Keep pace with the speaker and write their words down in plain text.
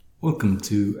Welcome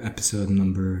to episode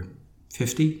number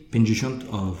 50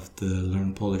 of the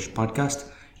Learn Polish podcast.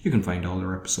 You can find all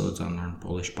our episodes on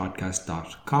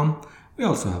learnpolishpodcast.com. We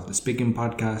also have the speaking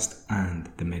podcast and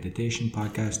the meditation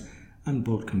podcast, and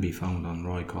both can be found on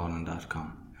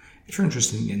roycollin.com. If you're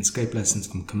interested in getting Skype lessons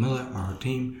from Camilla or her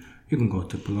team, you can go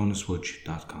to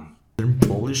polonaswitch.com. Learn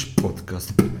Polish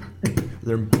podcast.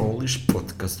 Learn Polish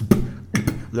podcast.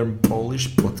 Learn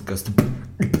Polish podcast.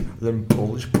 Learn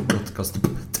Polish podcast.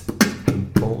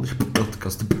 Polish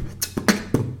podcast.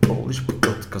 Polish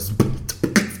podcast.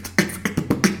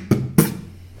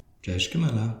 Cześć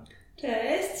Camilla.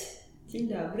 Cześć, dzień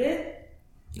dobry.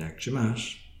 Jak się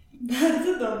masz?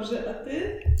 Bardzo dobrze, a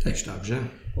ty? Też dobrze.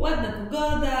 Ładna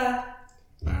pogoda,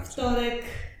 Bardzo. wtorek,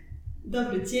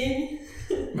 dobry dzień.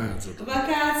 Bardzo dobrze.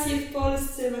 Wakacje w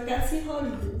Polsce, wakacje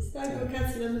holidays, tak?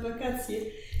 Wakacje, mamy wakacje.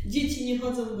 Dzieci nie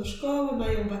chodzą do szkoły,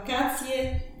 mają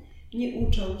wakacje, nie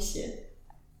uczą się.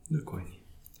 Dokładnie.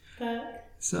 Tak.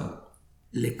 So,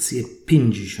 lekcja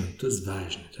 50, to jest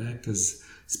ważne, tak? To jest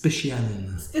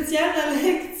specjalna. Specjalna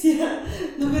lekcja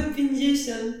numer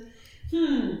 50.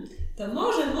 To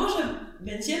może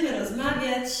będziemy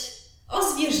rozmawiać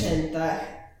o zwierzętach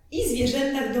i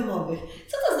zwierzętach domowych.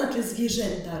 Co to znaczy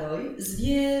zwierzęta, Roy?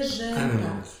 Zwierzęta.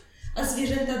 Animals. A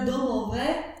zwierzęta domowe?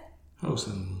 House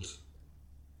animals.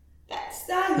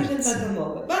 Tak, zwierzęta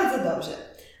domowe. Bardzo dobrze.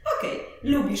 Okej.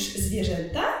 Lubisz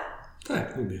zwierzęta?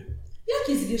 Tak, lubię.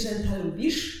 Jakie zwierzęta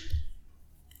lubisz?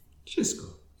 Wszystko.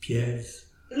 Pies.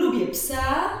 Lubię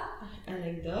psa. I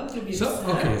like dog. Lubię So, psa.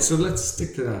 okay, so let's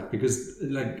stick to that because,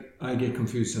 like, I get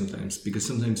confused sometimes because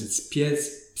sometimes it's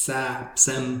pies, psa,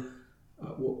 psem.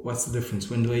 What's the difference?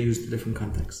 When do I use the different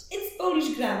contexts? It's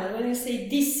Polish grammar. When you say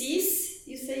this is,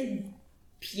 you say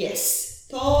pies.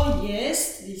 To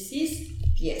jest, this is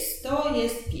pies. To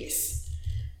jest pies.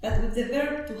 But with the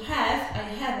verb to have,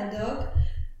 I have a dog,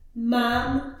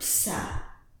 mam psa.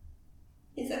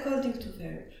 It's according to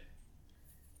verb.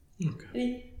 Okay.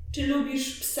 Czyli czy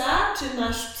lubisz psa, czy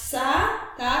masz psa?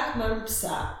 Tak, mam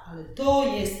psa. Ale to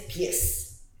jest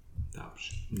pies.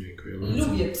 Dobrze. Dziękuję bardzo.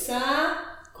 Lubię psa,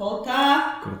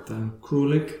 kota, Kota.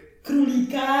 Królik.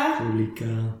 królika. Królika.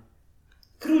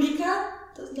 Królika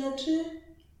to znaczy...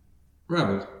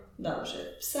 Rabbit.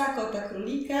 Dobrze. Psa, kota,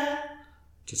 królika.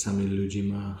 Czasami ludzie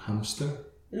ma hamster.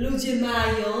 Ludzie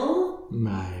mają...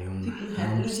 Mają Ludzie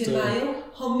hamster. mają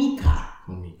chomika.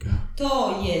 Chomika.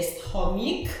 To jest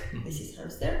chomik. This is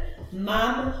hamster.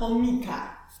 Mam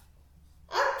chomika.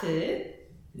 A ty?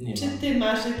 Nie Czy mam. ty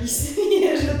masz jakieś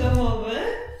zwierzę domowe?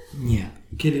 Nie.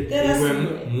 Kiedy Teraz byłem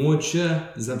nie. młodszy,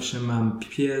 zawsze mam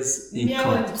pies i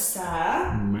Miałem kot.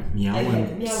 psa.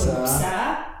 Miałem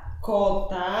Psa,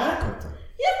 kota. Kota.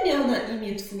 Jak miał na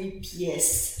imię twój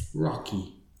pies? Rocky.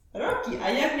 Rocky. A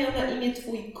jak miał na imię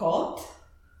twój kot?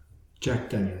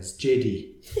 Jack Daniels. JD.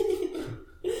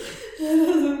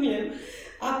 Rozumiem.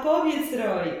 A powiedz,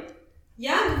 Roy,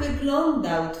 jak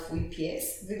wyglądał twój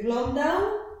pies? Wyglądał?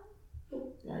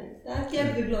 Tak?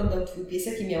 Jak wyglądał twój pies?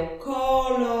 Jaki miał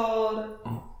kolor?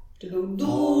 Czy był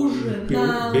duży,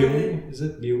 mały?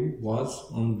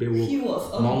 On był He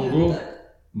was. On mongrel. był, tak.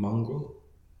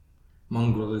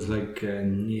 Mongrel is like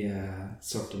near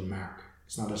certain mark.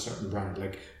 It's not a certain brand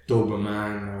like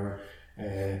Doberman or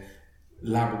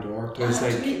Labrador. To jest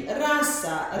like... Czyli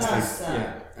rasa. Like,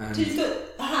 yeah, and Czyli to...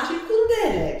 czyli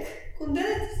kundelek.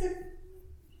 Kundelek to jest tak...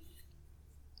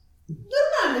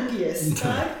 normalny pies,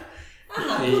 tak?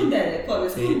 Kundelek,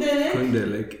 powiedz. Kundelek.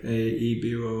 Kundelek. I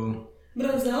było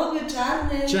Brązowy,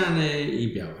 czarny. czarne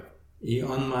i białe. I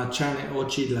on ma czarne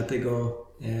oczy, dlatego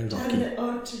Rocky. Czarne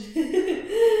oczy.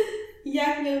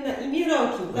 Jak miał na imię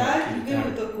Rocky, tak? Rocky, Był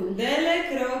tak. to kundelek,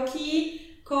 Rocky,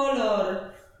 kolor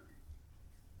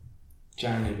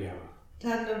Czarne i białe.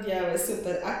 czarno-biały,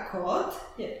 super. A kot?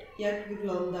 Jak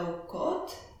wyglądał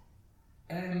kot?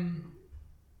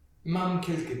 Mam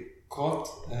kilka kot.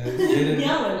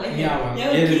 Miałem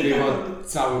Jeden kilka był kotów.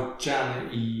 cały czarny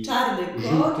i Czarny kot.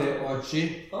 żółte oczy.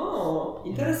 O,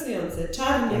 interesujące.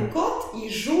 Czarny kot i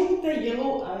żółte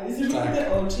yellow eyes,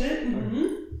 żółte oczy. Mhm.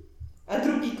 A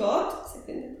drugi kot?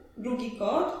 Drugi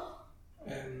kot?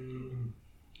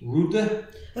 Rudy.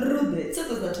 Rudy. Co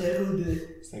to znaczy rudy?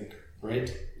 It's like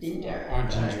red. Ginger. O,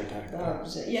 ginger, tak.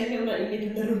 Dobrze. I jak miał na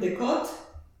imię ten rudy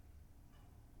kot?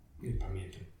 Nie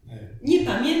pamiętam. Nie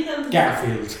pamiętam.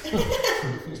 Garfield.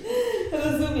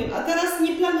 Rozumiem. A teraz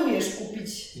nie planujesz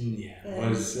kupić? Nie,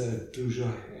 was dużo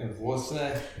włosy.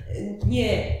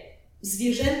 Nie.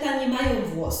 Zwierzęta nie mają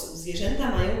włosów.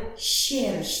 Zwierzęta mają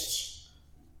sierść.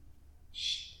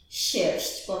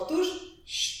 Sierść. Powtórz.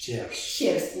 Ścierz.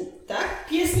 Sierść, tak?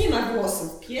 Pies nie ma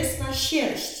włosów. Pies ma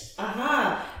sierść.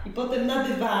 Aha. I potem na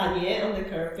dywanie, on the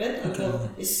carpet, albo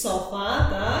jest sofa,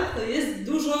 tak? To jest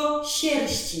dużo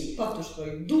sierści. Powtórz to,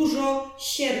 dużo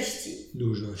sierści.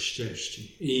 Dużo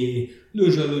sierści. I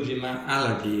dużo ludzi ma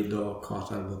alergię do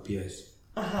kota albo pies.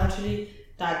 Aha, czyli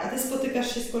tak, a ty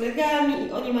spotykasz się z kolegami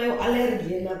i oni mają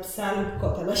alergię na psa lub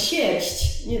kota, na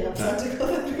sierść. Nie na psa czy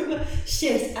kota, tylko na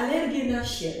sierść. Alergię na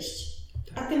sierść.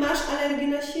 A ty masz alergię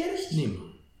na sierść? Nie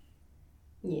mam.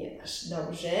 Nie masz,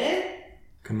 dobrze.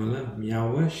 Kamila,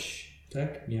 miałeś,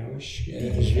 tak? Miałeś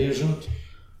zwierząt?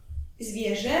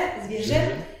 Zwierzę?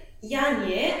 Ja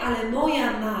nie, ale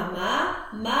moja mama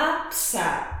ma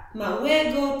psa.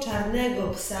 Małego, czarnego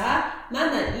psa. Ma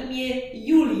na imię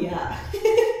Julia.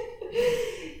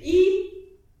 I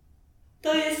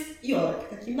to jest York,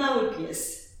 taki mały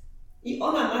pies. I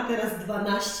ona ma teraz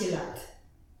 12 lat.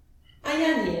 A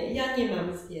ja nie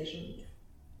mam zwierząt.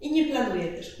 I nie planuję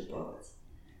też kupować.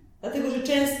 Dlatego, że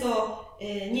często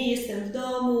nie jestem w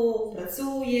domu,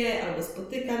 pracuję albo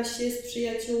spotykam się z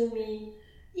przyjaciółmi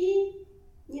i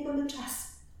nie mamy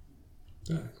czasu.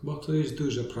 Tak, bo to jest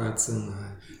dużo pracy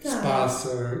na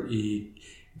spacer i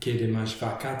kiedy masz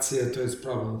wakacje, to jest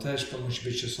problem też, bo musi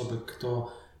być osoba,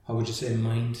 kto, how would you say,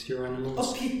 mind your animals?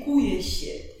 Opiekuje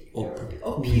się.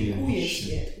 Opiekuje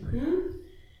się.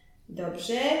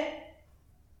 Dobrze.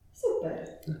 Super.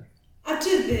 Tak. A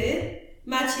czy wy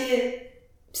macie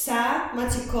psa,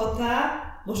 macie kota,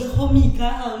 może chomika,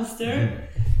 hamster,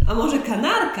 a może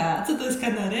kanarka? Co to jest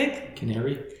kanarek?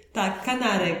 Canary? Tak,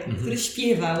 kanarek, który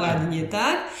śpiewa ładnie,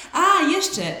 tak? A,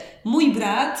 jeszcze, mój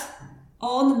brat,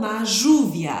 on ma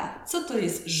żółwia. Co to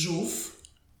jest żółw?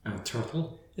 Turtle?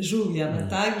 Żółwia, no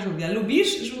tak? Żółwia.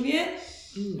 Lubisz żółwie?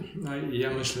 No,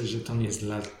 ja myślę, że to nie jest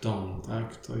dla domu,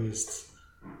 tak? To jest...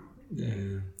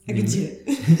 A gdzie?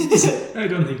 I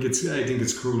think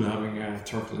it's cool having a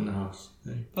turtle in the house.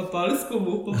 Po polsku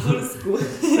mów, po polsku.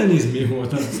 To nie jest miło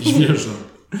dla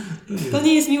zwierząt. To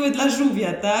nie jest miłe dla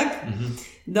żółwia, tak?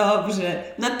 Dobrze.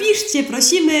 Napiszcie,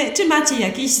 prosimy, czy macie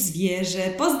jakieś zwierzę.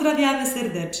 Pozdrawiamy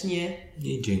serdecznie.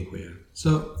 I dziękuję.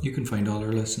 So you can find all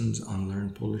our lessons on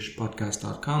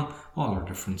learnpolishpodcast.com. All are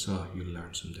different, so you'll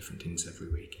learn some different things every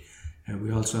week.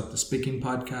 We also have the speaking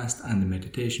podcast and the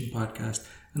meditation podcast,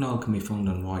 and all can be found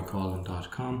on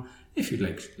ycalling.com. If you'd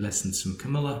like lessons from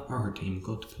Camilla or her team,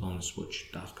 go to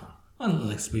polonaswitch.com. Until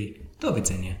next week, do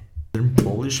widzenia. Learn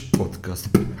Polish podcast.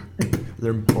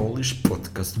 Learn Polish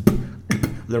podcast.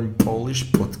 Learn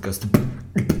Polish podcast.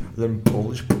 Learn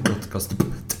Polish podcast.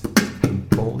 Learn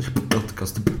Polish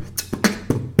podcast.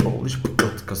 Polish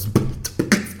podcast.